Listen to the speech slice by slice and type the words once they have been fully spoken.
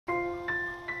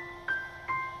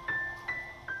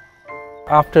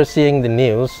After seeing the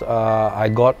news, I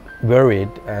got worried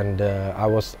and I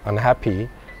was unhappy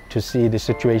to see the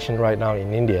situation right now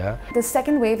in India. The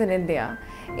second wave in India,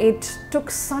 it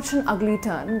took such an ugly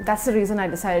turn. That's the reason I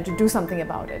decided to do something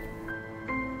about it.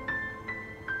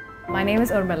 My name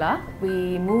is Urmila.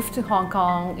 We moved to Hong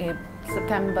Kong in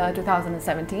September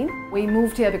 2017. We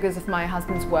moved here because of my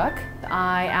husband's work.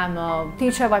 I am a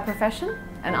teacher by profession,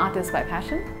 an artist by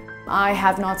passion. I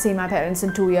have not seen my parents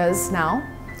in 2 years now,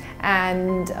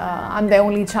 and I'm their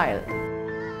only child.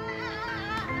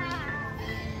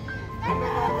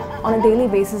 On a daily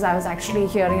basis, I was actually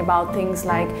hearing about things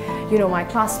like, my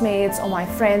classmates or my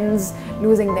friends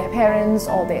losing their parents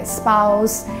or their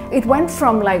spouse. It went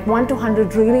from like 1 to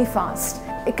 100 really fast.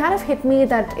 It kind of hit me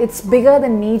that it's bigger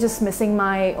than me just missing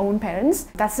my own parents.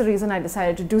 That's the reason I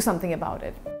decided to do something about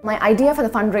it. My idea for the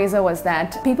fundraiser was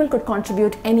that people could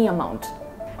contribute any amount.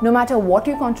 No matter what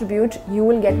you contribute, you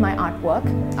will get my artwork.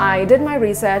 I did my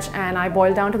research and I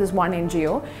boiled down to this one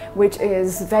NGO, which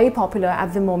is very popular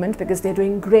at the moment because they're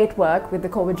doing great work with the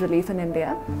COVID relief in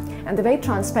India, and they're very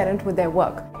transparent with their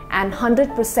work. And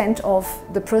 100% of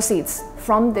the proceeds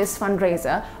from this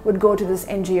fundraiser would go to this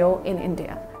NGO in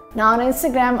India. Now on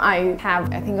Instagram, I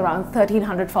have, I think, around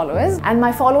 1,300 followers, and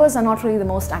my followers are not really the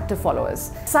most active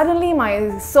followers. Suddenly,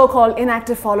 my so-called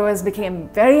inactive followers became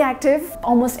very active.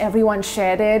 Almost everyone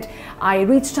shared it. I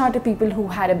reached out to people who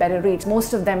had a better reach.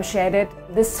 Most of them shared it.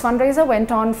 This fundraiser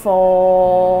went on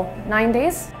for 9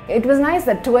 days. It was nice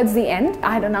that towards the end,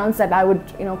 I had announced that I would,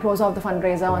 close off the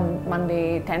fundraiser on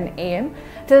Monday 10 a.m.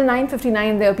 Till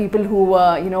 9:59, there were people who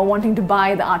were, wanting to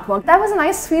buy the artwork. That was a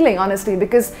nice feeling, honestly,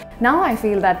 because now I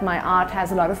feel that my art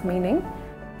has a lot of meaning.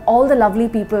 All the lovely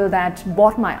people that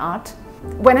bought my art,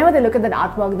 whenever they look at that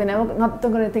artwork, they're not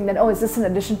going to think that, oh, is this an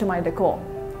addition to my decor?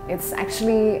 It's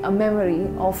actually a memory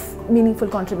of meaningful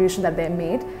contribution that they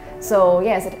made. So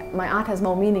yes, my art has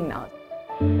more meaning now.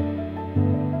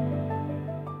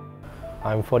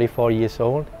 I'm 44 years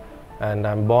old and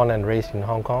I'm born and raised in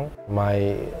Hong Kong.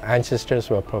 My ancestors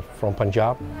were from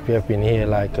Punjab. We have been here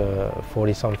like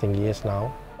 40-something years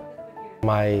now.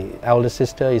 My elder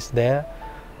sister is there,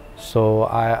 so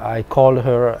I call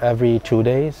her every 2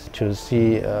 days to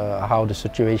see how the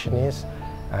situation is,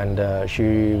 and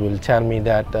she will tell me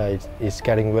that it's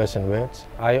getting worse and worse.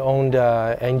 I owned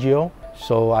an NGO,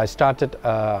 so I started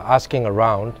asking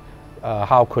around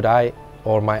how could I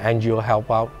or my NGO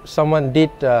help out. Someone did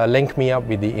link me up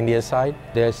with the India side.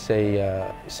 There's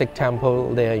a Sikh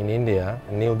temple there in India,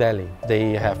 in New Delhi.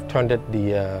 They have turned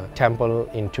the temple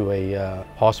into a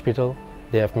hospital.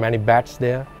 They have many beds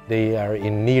there. They are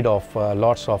in need of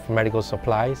lots of medical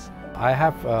supplies. I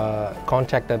have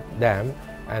contacted them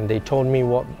and they told me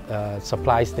what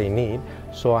supplies they need.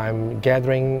 So I'm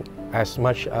gathering as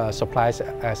much supplies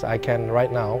as I can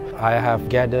right now. I have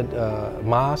gathered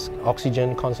masks,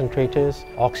 oxygen concentrators,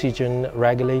 oxygen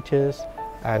regulators,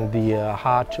 and the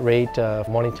heart rate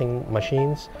monitoring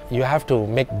machines. You have to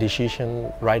make a decision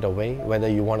right away whether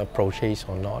you want to purchase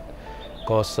or not.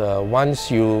 Because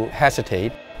once you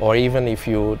hesitate, or even if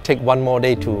you take one more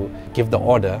day to give the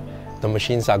order, the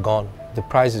machines are gone. The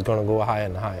price is going to go higher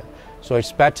and higher. So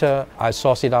it's better I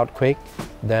source it out quick,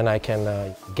 then I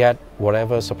can get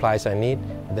whatever supplies I need,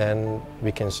 then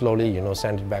we can slowly,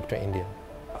 send it back to India.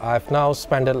 I've now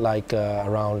spent it like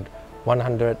around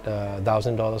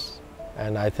 $100,000,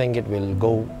 and I think it will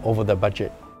go over the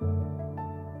budget.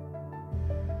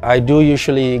 I do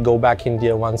usually go back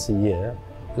India once a year.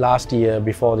 Last year,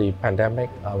 before the pandemic,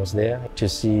 I was there to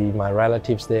see my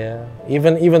relatives there.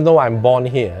 Even though I'm born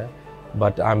here,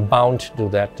 but I'm bound to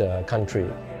that country.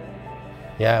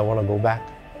 Yeah, I want to go back.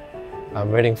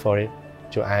 I'm waiting for it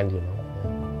to end,